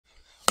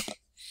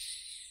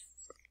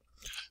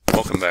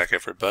Welcome back,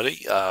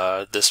 everybody.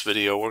 This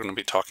video we're going to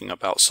be talking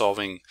about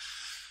solving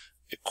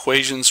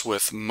equations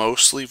with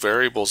mostly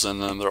variables in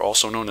them. They're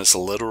also known as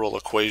literal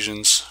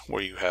equations,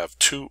 where you have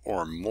two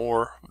or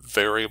more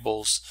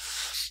variables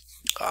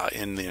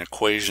in the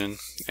equation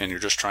and you're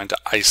just trying to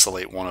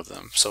isolate one of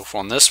them. So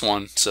on this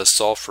one, it says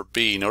solve for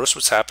b. Notice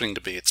what's happening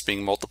to b. It's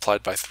being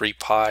multiplied by 3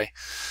 pi.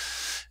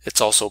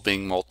 It's also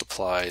being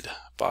multiplied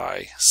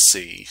by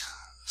c.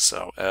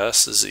 So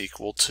s is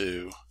equal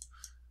to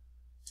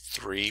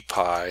 3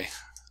 pi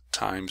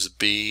times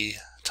b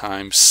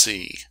times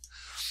c.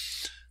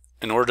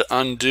 In order to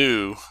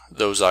undo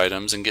those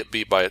items and get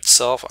b by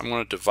itself, I'm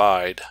going to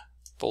divide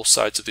both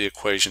sides of the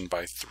equation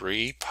by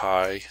 3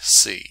 pi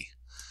c.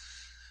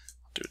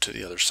 I'll do it to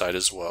the other side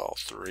as well.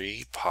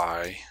 3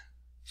 pi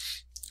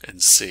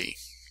and c.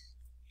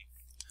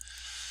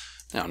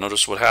 Now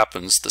notice what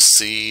happens. The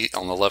c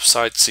on the left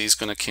side, c is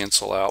going to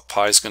cancel out,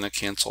 pi is going to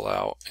cancel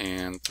out,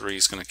 and 3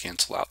 is going to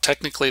cancel out.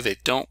 Technically they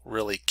don't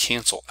really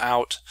cancel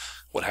out.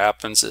 What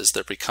happens is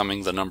they're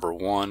becoming the number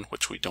 1,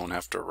 which we don't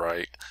have to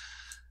write,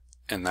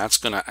 and that's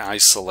going to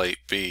isolate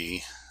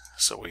b.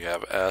 So we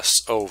have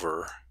s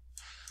over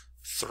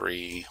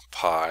 3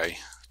 pi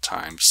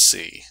times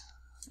c,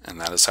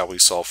 and that is how we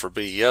solve for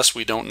b. Yes,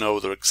 we don't know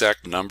the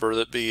exact number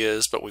that b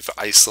is, but we've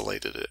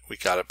isolated it. We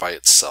got it by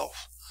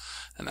itself.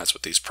 And that's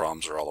what these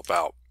problems are all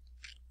about.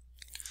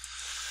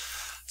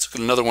 Let's look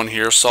at another one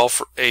here. Solve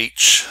for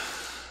h.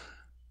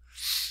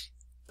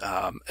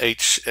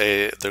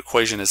 The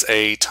equation is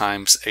a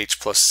times h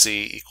plus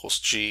c equals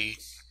g.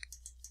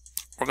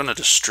 We're going to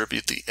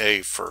distribute the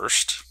a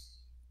first,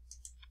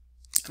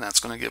 and that's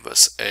going to give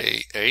us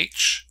ah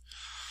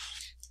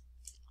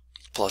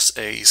plus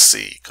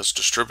ac, because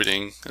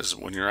distributing is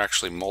when you're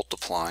actually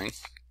multiplying.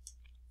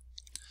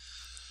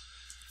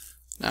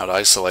 Now to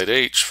isolate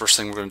h, first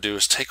thing we're going to do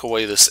is take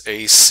away this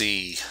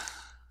ac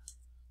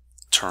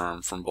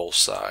term from both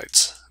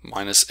sides,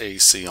 minus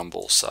ac on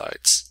both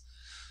sides.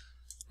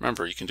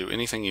 Remember, you can do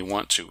anything you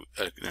want to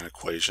an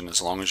equation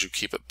as long as you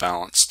keep it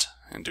balanced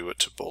and do it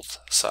to both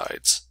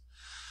sides.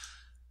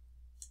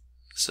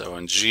 So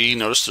in g,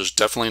 notice there's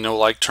definitely no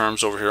like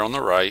terms over here on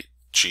the right.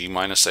 G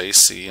minus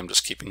ac, I'm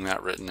just keeping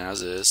that written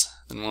as is.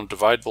 Then we'll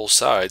divide both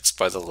sides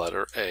by the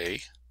letter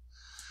a.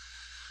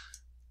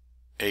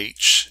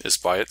 H is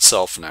by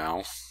itself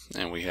now,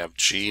 and we have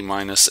g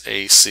minus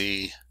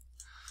ac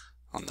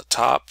on the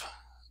top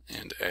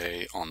and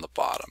a on the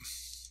bottom,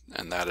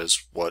 and that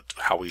is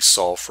how we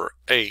solve for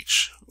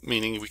h,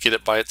 meaning we get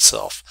it by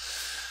itself.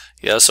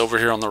 Yes, over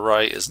here on the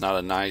right is not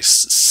a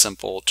nice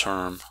simple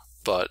term,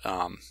 but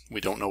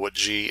we don't know what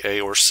g, a,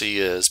 or c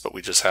is, but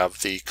we just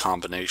have the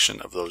combination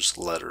of those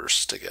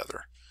letters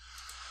together.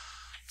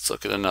 Let's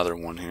look at another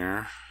one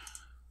here.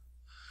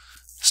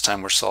 This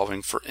time we're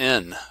solving for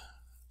n.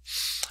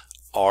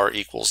 R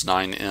equals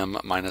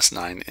 9m minus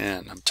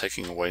 9n. I'm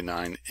taking away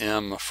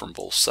 9m from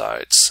both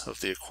sides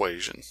of the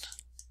equation.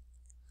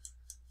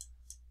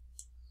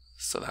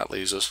 So that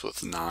leaves us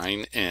with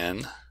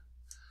 9n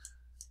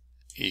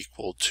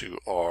equal to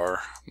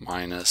r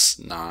minus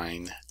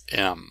 9m.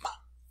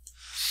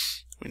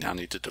 We now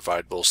need to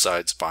divide both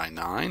sides by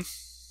 9.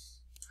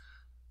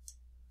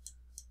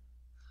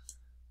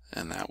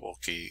 And that will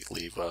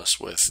leave us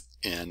with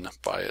n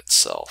by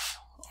itself.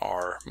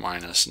 R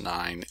minus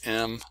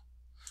 9m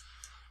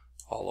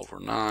all over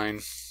 9.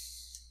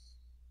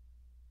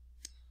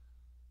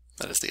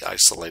 That is the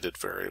isolated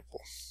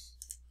variable.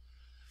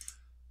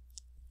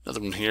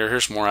 Another one here.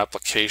 Here's more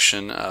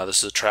application.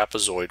 This is a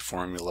trapezoid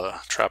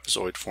formula.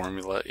 Trapezoid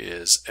formula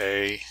is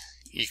a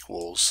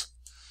equals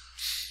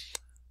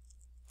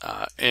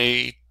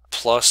a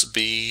plus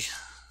b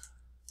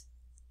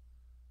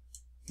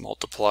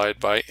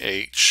multiplied by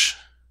h,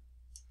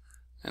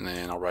 and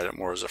then I'll write it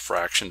more as a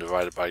fraction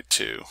divided by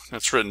 2.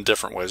 It's written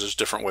different ways. There's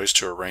different ways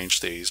to arrange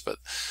these, but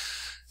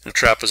in a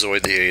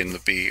trapezoid, the a and the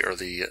b are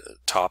the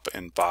top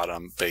and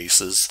bottom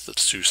bases, the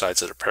two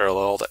sides that are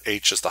parallel. The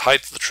h is the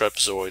height of the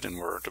trapezoid, and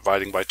we're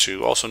dividing by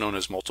 2, also known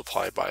as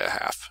multiply by a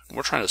half. And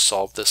we're trying to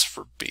solve this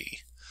for b.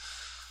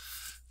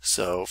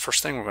 So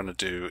first thing we're going to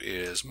do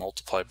is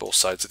multiply both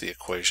sides of the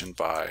equation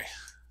by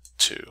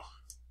 2.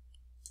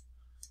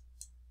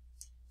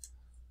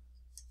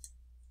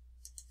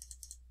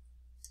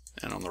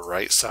 And on the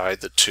right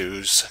side, the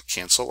 2's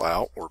cancel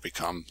out or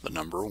become the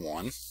number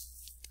 1.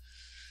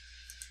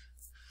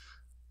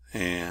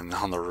 And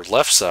on the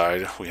left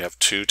side, we have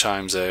 2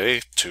 times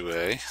a,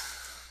 2a,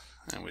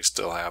 and we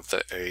still have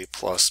the a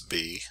plus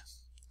b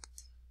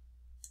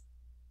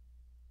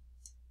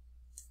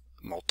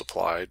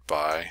multiplied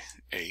by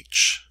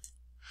h.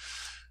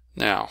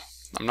 Now,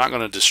 I'm not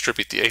going to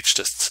distribute the h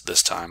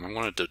this time. I'm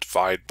going to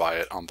divide by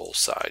it on both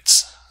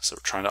sides. So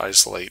we're trying to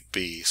isolate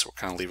b, so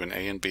we're kind of leaving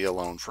a and b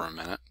alone for a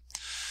minute.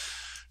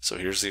 So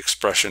here's the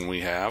expression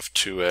we have.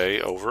 2a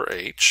over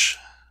h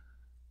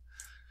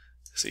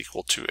is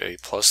equal to a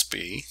plus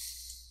b.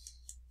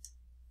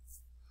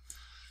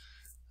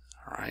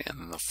 Alright, and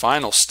then the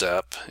final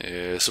step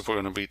is we're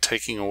going to be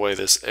taking away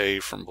this a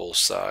from both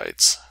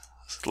sides,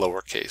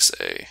 lowercase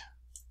a.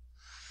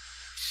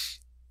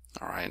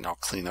 Alright, and I'll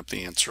clean up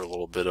the answer a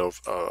little bit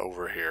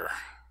over here.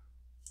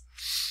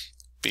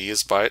 B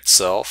is by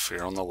itself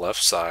here on the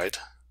left side,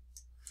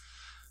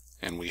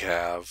 and we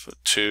have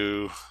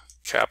 2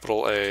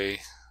 capital A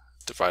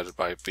divided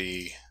by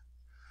B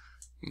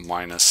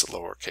minus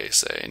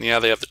lowercase a. And yeah,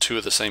 they have the 2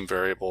 of the same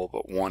variable,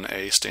 but one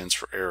A stands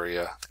for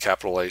area, the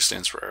capital A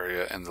stands for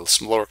area, and the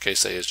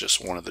lowercase a is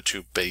just one of the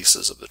 2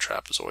 bases of the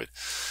trapezoid.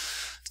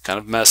 It's kind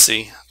of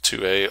messy,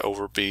 2A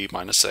over B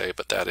minus A,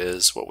 but that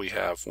is what we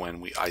have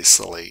when we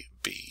isolate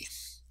B.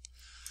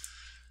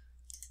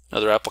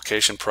 Another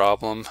application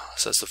problem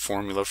says the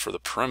formula for the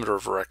perimeter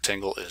of a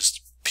rectangle is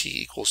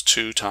P equals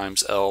 2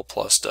 times L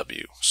plus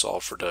W.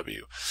 Solve for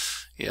W.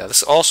 Yeah,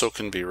 this also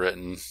can be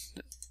written,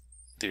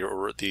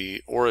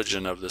 the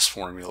origin of this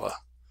formula.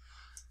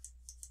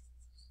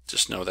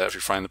 Just know that if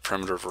you find the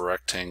perimeter of a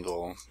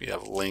rectangle, you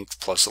have length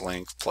plus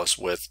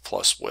width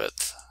plus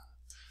width.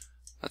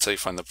 That's how you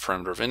find the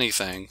perimeter of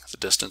anything, the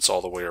distance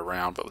all the way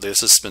around. But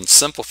this has been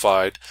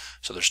simplified,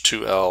 so there's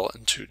 2L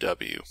and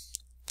 2W.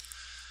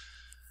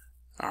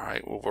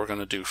 Alright, what we're going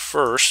to do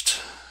first,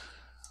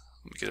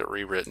 let me get it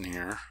rewritten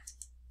here.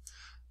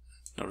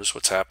 Notice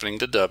what's happening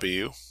to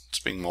W. It's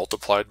being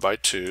multiplied by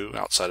 2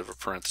 outside of a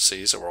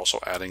parentheses, and we're also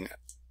adding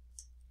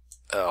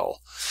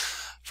L.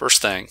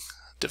 First thing,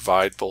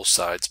 divide both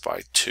sides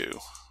by 2.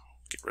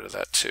 Get rid of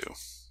that 2.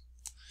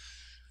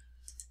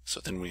 So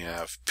then we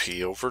have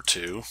P over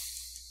 2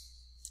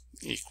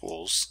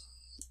 equals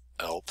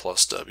L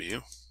plus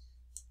W.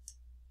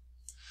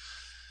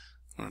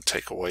 I'm going to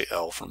take away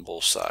L from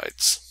both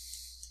sides.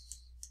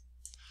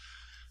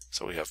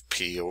 So we have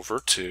P over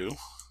 2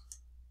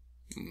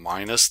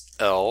 minus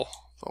L,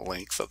 the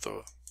length of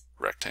the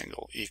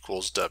rectangle,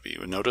 equals W.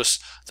 And notice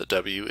the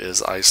W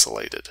is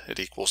isolated. It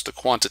equals the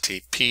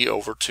quantity P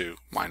over 2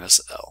 minus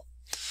L.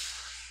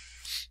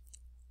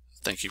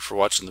 Thank you for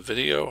watching the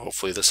video.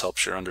 Hopefully this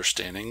helps your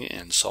understanding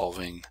in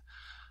solving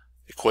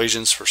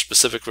equations for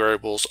specific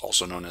variables,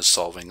 also known as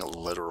solving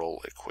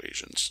literal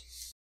equations.